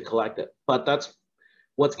who should collect it. But that's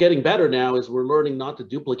what's getting better now, is we're learning not to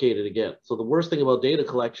duplicate it again. So the worst thing about data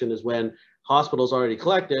collection is when hospitals already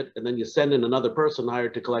collect it and then you send in another person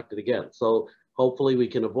hired to collect it again. So hopefully we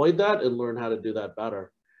can avoid that and learn how to do that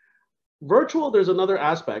better. Virtual, there's another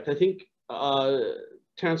aspect. I think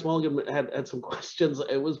Terrence Mulligan had some questions.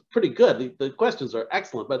 It was pretty good. The questions are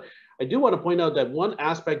excellent, but I do want to point out that one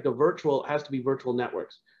aspect of virtual has to be virtual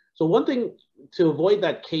networks. So one thing to avoid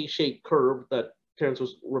that K-shaped curve that Terrence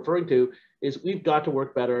was referring to is we've got to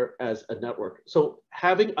work better as a network. So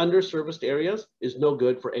having underserviced areas is no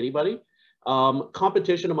good for anybody.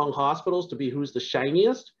 Competition among hospitals to be who's the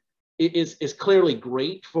shiniest is clearly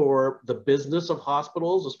great for the business of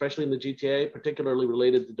hospitals, especially in the GTA, particularly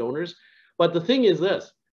related to donors. But the thing is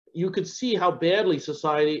this, you could see how badly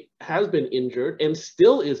society has been injured and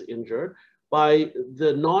still is injured by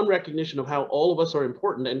the non-recognition of how all of us are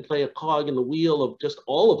important and play a cog in the wheel of just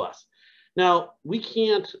all of us. Now, we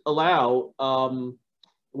can't allow,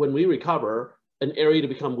 when we recover, an area to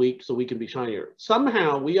become weak so we can be shinier.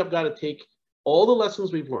 Somehow we have got to take all the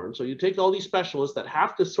lessons we've learned. So you take all these specialists that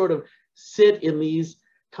have to sort of sit in these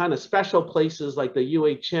kind of special places like the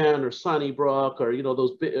UHN or Sunnybrook or, you know,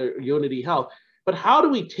 those Unity Health. But how do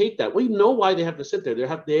we take that? We know why they have to sit there.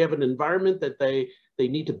 They have an environment that they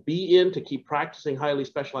need to be in to keep practicing highly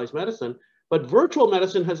specialized medicine. But virtual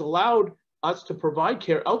medicine has allowed us to provide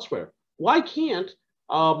care elsewhere. Why can't,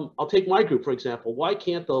 I'll take my group, for example, why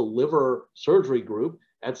can't the liver surgery group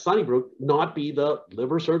at Sunnybrook not be the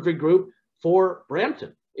liver surgery group for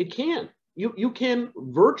Brampton? It can. You can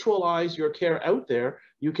virtualize your care out there.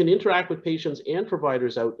 You can interact with patients and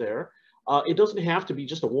providers out there. It doesn't have to be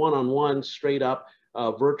just a one-on-one straight up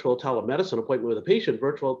virtual telemedicine appointment with a patient.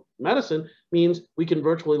 Virtual medicine means we can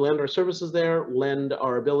virtually lend our services there, lend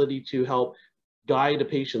our ability to help guide a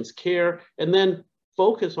patient's care, and then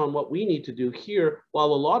focus on what we need to do here while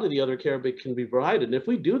a lot of the other care can be provided. And if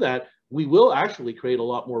we do that, we will actually create a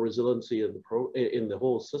lot more resiliency in the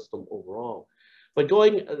whole system overall. But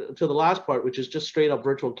going to the last part, which is just straight up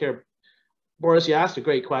virtual care, Boris, you asked a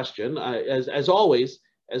great question. As always,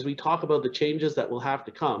 as we talk about the changes that will have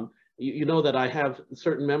to come, you know that I have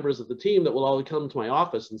certain members of the team that will always come to my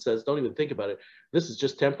office and says, don't even think about it. This is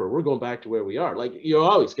just temporary. We're going back to where we are. Like, you're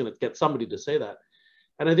always going to get somebody to say that.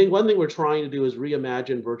 And I think one thing we're trying to do is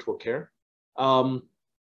reimagine virtual care.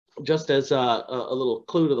 Just as a little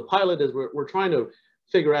clue to the pilot is we're trying to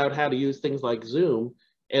figure out how to use things like Zoom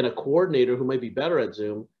and a coordinator who might be better at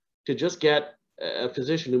Zoom to just get a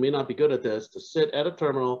physician who may not be good at this to sit at a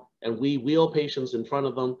terminal and we wheel patients in front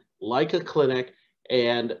of them like a clinic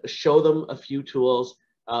and show them a few tools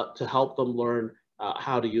to help them learn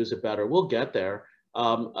how to use it better. We'll get there.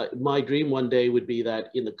 My dream one day would be that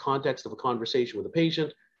in the context of a conversation with a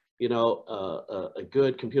patient, you know, a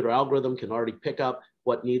good computer algorithm can already pick up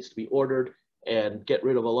what needs to be ordered and get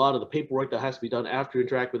rid of a lot of the paperwork that has to be done after you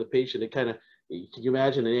interact with a patient. It kind of, Can you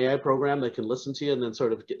imagine an AI program that can listen to you and then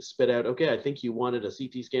sort of spit out, okay, I think you wanted a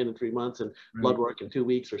CT scan in 3 months and blood work in 2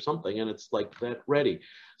 weeks or something, and it's like that ready.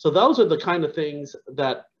 So those are the kind of things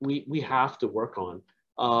that we have to work on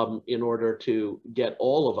in order to get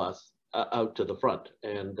all of us out to the front.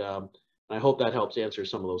 And I hope that helps answer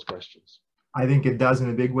some of those questions. I think it does in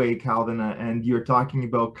a big way, Calvin, and you're talking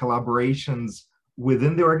about collaborations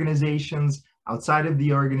within the organizations, outside of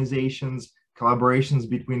the organizations, collaborations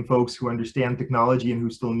between folks who understand technology and who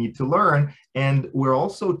still need to learn. And we're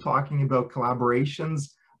also talking about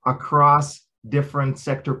collaborations across different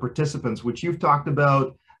sector participants, which you've talked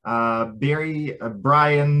about, Barry,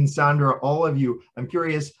 Brian, Sandra, all of you. I'm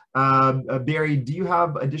curious, Barry, do you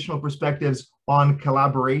have additional perspectives on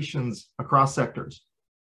collaborations across sectors?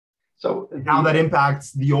 So how that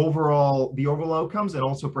impacts the overall outcomes, and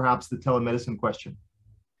also perhaps the telemedicine question.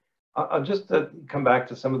 I'll just come back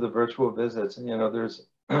to some of the virtual visits. You know, there's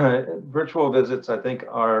virtual visits, I think,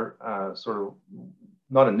 are sort of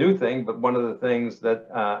not a new thing, but one of the things that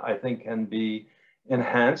I think can be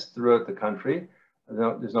enhanced throughout the country.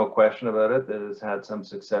 There's no question about it that it's had some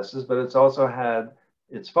successes, but it's also had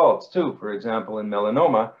its faults too. For example, in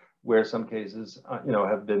melanoma, where some cases, you know,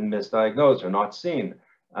 have been misdiagnosed or not seen.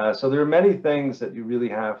 So there are many things that you really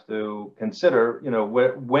have to consider, you know,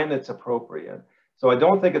 when it's appropriate. So I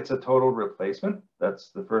don't think it's a total replacement.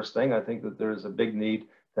 That's the first thing. I think that there's a big need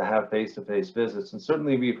to have face-to-face visits. And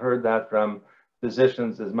certainly we've heard that from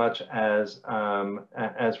physicians as much as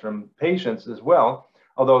from patients as well,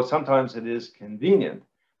 although sometimes it is convenient.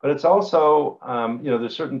 But it's also, you know,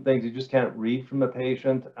 there's certain things you just can't read from a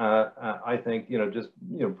patient. I think, you know, just,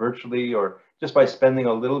 you know, virtually or just by spending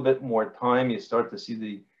a little bit more time, you start to see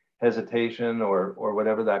the hesitation or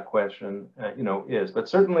whatever that question, you know, is. But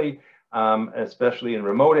certainly, especially in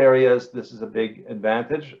remote areas, this is a big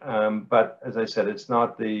advantage. But as I said, it's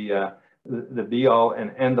not the be all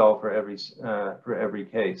and end all for every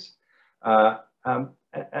case. And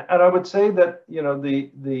I would say that, you know,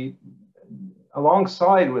 the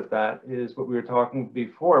alongside with that is what we were talking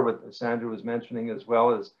before, what Sandra was mentioning, as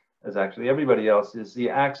well as actually everybody else, is the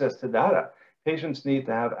access to data. Patients need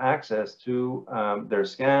to have access to their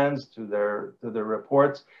scans, to their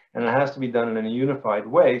reports, and it has to be done in a unified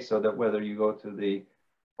way, so that whether you go to the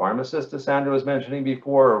pharmacist, as Sandra was mentioning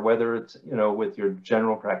before, or whether it's, you know, with your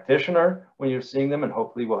general practitioner when you're seeing them, and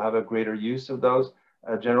hopefully we'll have a greater use of those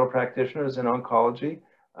general practitioners in oncology,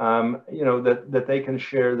 you know, that they can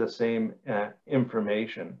share the same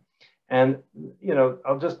information. And, you know,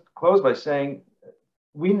 I'll just close by saying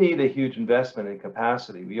we need a huge investment in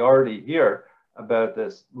capacity. We already hear about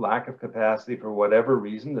this lack of capacity for whatever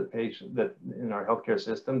reason, that in our healthcare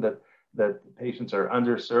system, that patients are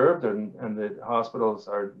underserved, and the hospitals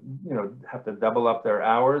are, you know, have to double up their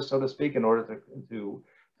hours, so to speak, in order to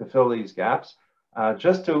fill these gaps,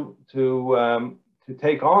 just to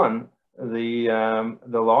take on the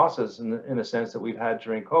losses in a sense that we've had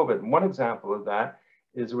during COVID. And one example of that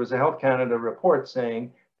is there was a Health Canada report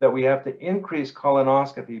saying that we have to increase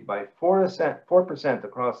colonoscopy by 4%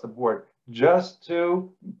 across the board, just to,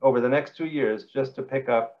 over the next 2 years, just to pick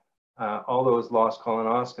up all those lost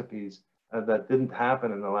colonoscopies that didn't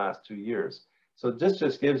happen in the last 2 years. So this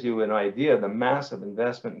just gives you an idea of the massive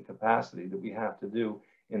investment in capacity that we have to do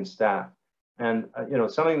in staff. And, you know,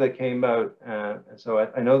 something that came out, so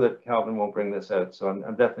I know that Calvin won't bring this out, so I'm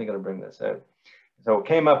definitely going to bring this out. So it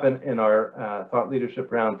came up in our thought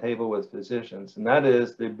leadership roundtable with physicians, and that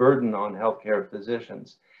is the burden on healthcare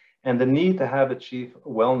physicians and the need to have a chief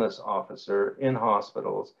wellness officer in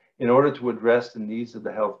hospitals in order to address the needs of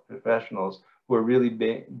the health professionals who are really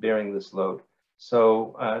bearing this load.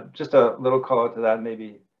 So just a little call out to that,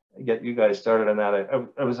 maybe get you guys started on that.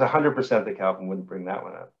 I was 100% that Calvin wouldn't bring that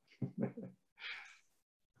one up.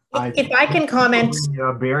 If I can comment,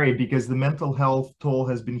 Barry, because the mental health toll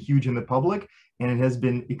has been huge in the public, and it has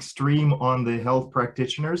been extreme on the health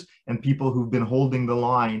practitioners and people who've been holding the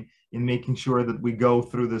line in making sure that we go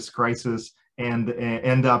through this crisis and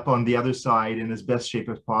end up on the other side in as best shape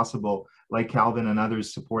as possible, like Calvin and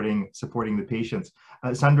others supporting the patients.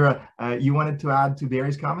 Sandra, you wanted to add to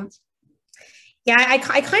Barry's comments? Yeah, I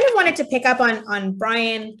kind of wanted to pick up on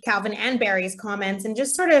Brian, Calvin, and Barry's comments and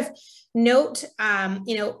just sort of note,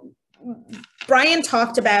 you know, Brian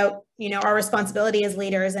talked about, you know, our responsibility as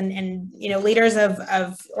leaders and you know, leaders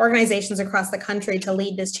of organizations across the country to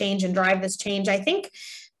lead this change and drive this change. I think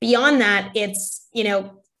beyond that, it's, you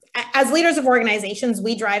know, as leaders of organizations,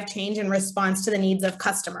 we drive change in response to the needs of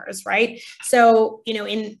customers, right? So, you know,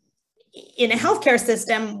 in a healthcare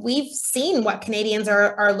system, we've seen what Canadians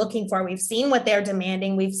are looking for. We've seen what they're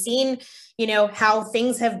demanding. We've seen, how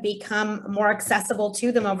things have become more accessible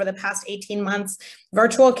to them over the past 18 months.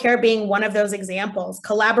 Virtual care being one of those examples,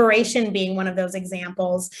 collaboration being one of those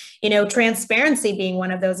examples, transparency being one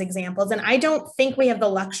of those examples. And I don't think we have the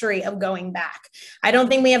luxury of going back. I don't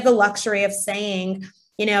think we have the luxury of saying,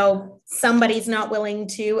 somebody's not willing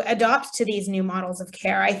to adopt to these new models of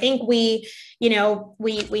care. I think we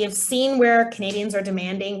have seen where Canadians are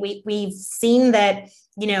demanding. We've seen that,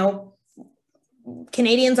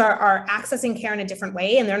 Canadians are accessing care in a different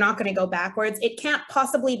way, and they're not going to go backwards. It can't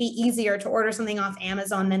possibly be easier to order something off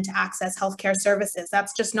Amazon than to access healthcare services.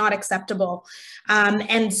 That's just not acceptable.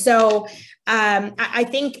 And so I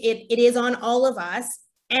think it is on all of us.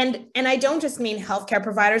 And I don't just mean healthcare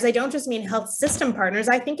providers. I don't just mean health system partners.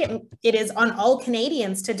 I think it is on all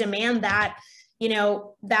Canadians to demand that,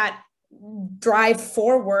 that drive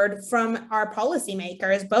forward from our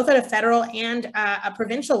policymakers, both at a federal and a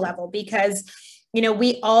provincial level, because,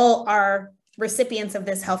 we all are recipients of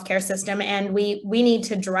this healthcare system, and we need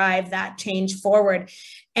to drive that change forward.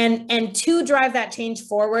 And to drive that change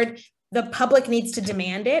forward, the public needs to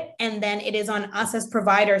demand it. And then it is on us as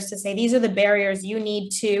providers to say, these are the barriers you need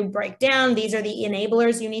to break down. These are the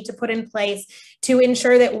enablers you need to put in place to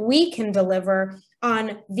ensure that we can deliver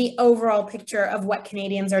on the overall picture of what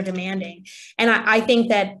Canadians are demanding. And I think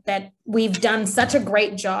that we've done such a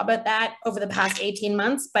great job at that over the past 18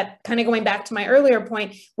 months, but kind of going back to my earlier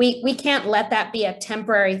point, we can't let that be a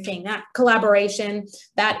temporary thing. That collaboration,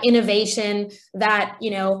 that innovation, that,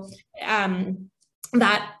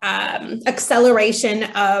 that acceleration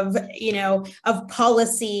of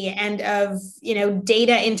policy and of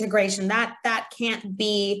data integration, that can't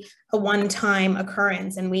be a one-time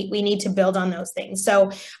occurrence, and we need to build on those things. So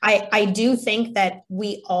I do think that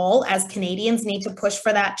we all as Canadians need to push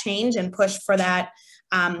for that change and push for that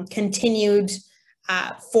continued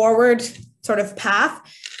forward sort of path,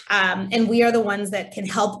 and we are the ones that can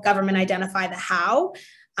help government identify the how.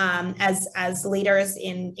 As leaders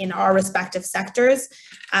in our respective sectors.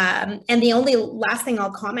 And the only last thing I'll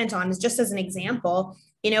comment on is just as an example,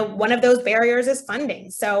 one of those barriers is funding.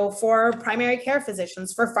 So for primary care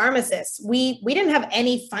physicians, for pharmacists, we didn't have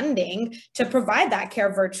any funding to provide that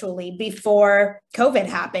care virtually before COVID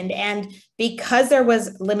happened. And because there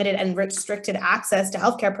was limited and restricted access to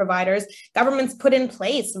healthcare providers, governments put in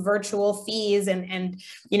place virtual fees and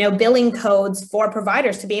billing codes for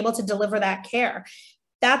providers to be able to deliver that care.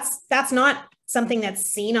 That's not something that's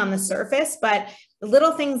seen on the surface, but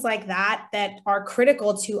little things like that are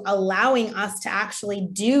critical to allowing us to actually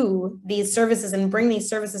do these services and bring these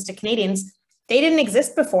services to Canadians, they didn't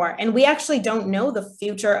exist before. And we actually don't know the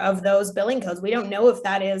future of those billing codes. We don't know if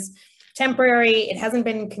that is temporary. It hasn't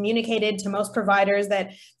been communicated to most providers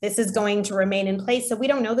that this is going to remain in place. So we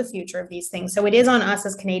don't know the future of these things. So it is on us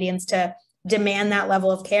as Canadians to demand that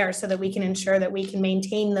level of care so that we can ensure that we can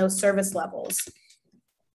maintain those service levels.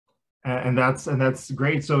 And that's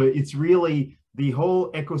great. So it's really the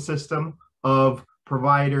whole ecosystem of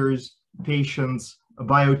providers, patients,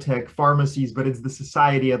 biotech, pharmacies, but it's the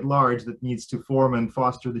society at large that needs to form and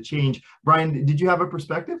foster the change. Brian, did you have a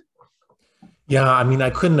perspective? Yeah, I mean, I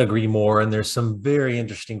couldn't agree more. And there's some very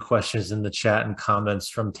interesting questions in the chat and comments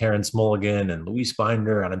from Terrence Mulligan and Luis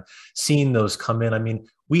Binder, and I'm seeing those come in. I mean,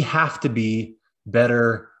 we have to be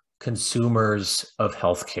better consumers of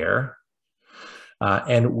healthcare.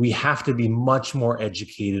 And we have to be much more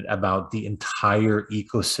educated about the entire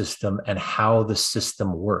ecosystem and how the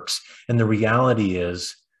system works. And the reality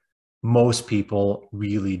is, most people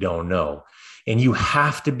really don't know. And you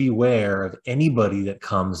have to beware of anybody that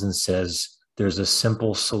comes and says, there's a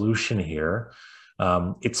simple solution here.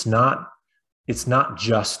 It's not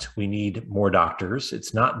just we need more doctors.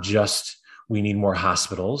 It's not just we need more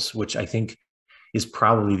hospitals, which I think is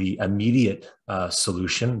probably the immediate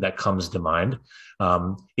solution that comes to mind.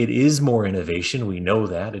 It is more innovation. We know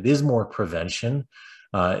that. It is more prevention.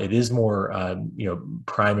 It is more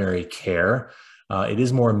primary care. It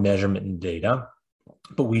is more measurement and data.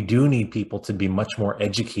 But we do need people to be much more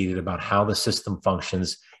educated about how the system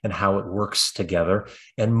functions and how it works together,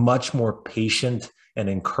 and much more patient and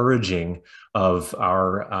encouraging of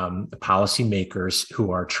our policymakers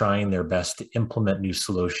who are trying their best to implement new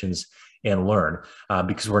solutions and learn,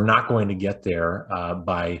 because we're not going to get there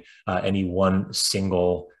by any one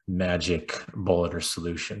single magic bullet or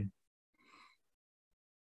solution.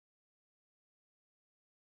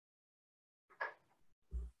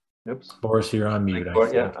 Oops. Boris, you're on mute.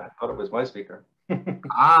 Yeah, I thought it was my speaker.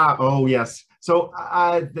 Oh yes. So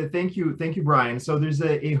thank you, Brian. So there's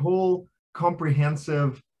a whole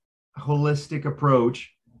comprehensive, holistic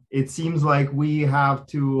approach it seems like we have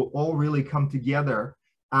to all really come together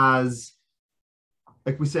as,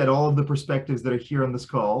 like we said, all of the perspectives that are here on this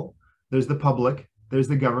call. There's the public, there's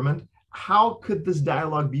the government. How could this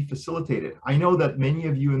dialogue be facilitated? I know that many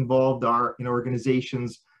of you involved are in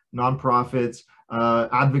organizations, nonprofits,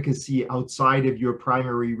 advocacy outside of your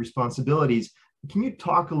primary responsibilities. Can you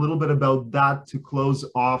talk a little bit about that to close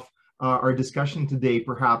off our discussion today,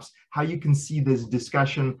 perhaps, how you can see this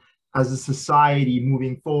discussion as a society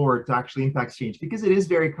moving forward to actually impact change? Because it is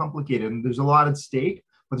very complicated and there's a lot at stake,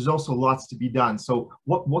 but there's also lots to be done. So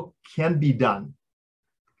what can be done?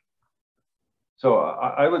 So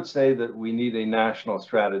I would say that we need a national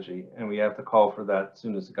strategy, and we have to call for that as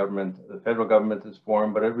soon as the federal government is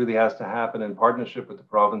formed, but it really has to happen in partnership with the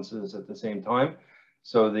provinces at the same time.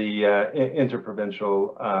 So the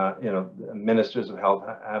interprovincial, ministers of health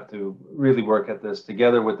have to really work at this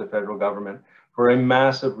together with the federal government for a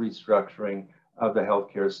massive restructuring of the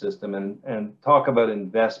healthcare system, and talk about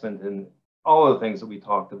investment in all of the things that we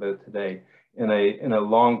talked about today in a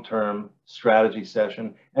long-term strategy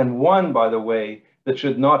session, and one, by the way, that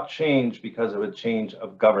should not change because of a change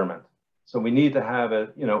of government. So we need to have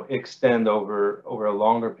it, extend over a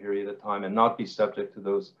longer period of time and not be subject to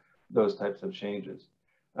those types of changes.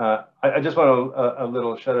 I just want a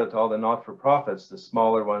little shout out to all the not-for-profits, the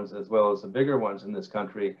smaller ones as well as the bigger ones in this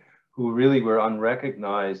country, who really were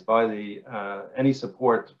unrecognized by any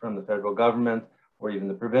support from the federal government or even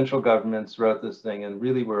the provincial governments throughout this thing, and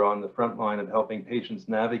really were on the front line of helping patients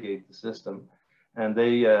navigate the system. And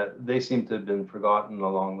they seem to have been forgotten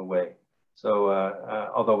along the way. So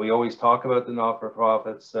although we always talk about the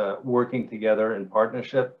not-for-profits working together in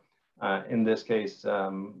partnership, in this case,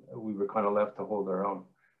 we were kind of left to hold our own.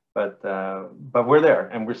 But we're there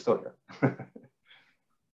and we're still here.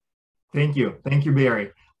 Thank you,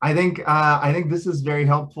 Barry. I think this is very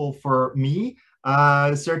helpful for me,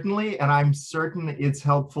 certainly, and I'm certain it's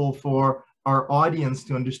helpful for our audience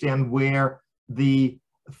to understand where the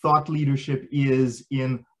thought leadership is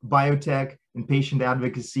in biotech, in patient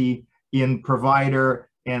advocacy, in provider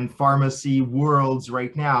and pharmacy worlds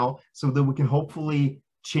right now, so that we can hopefully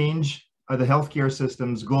change the healthcare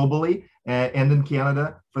systems globally and in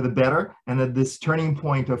Canada for the better, and that this turning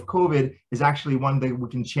point of COVID is actually one that we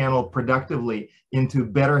can channel productively into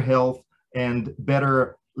better health and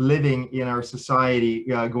better living in our society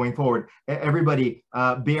going forward. Everybody,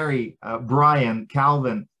 Barry, Brian,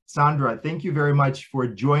 Calvin, Sandra, thank you very much for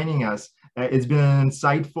joining us. It's been an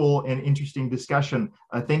insightful and interesting discussion.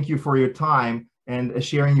 Thank you for your time and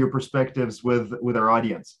sharing your perspectives with our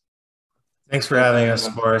audience. Thanks for having us,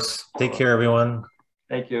 Boris. Take care, everyone.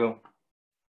 Thank you.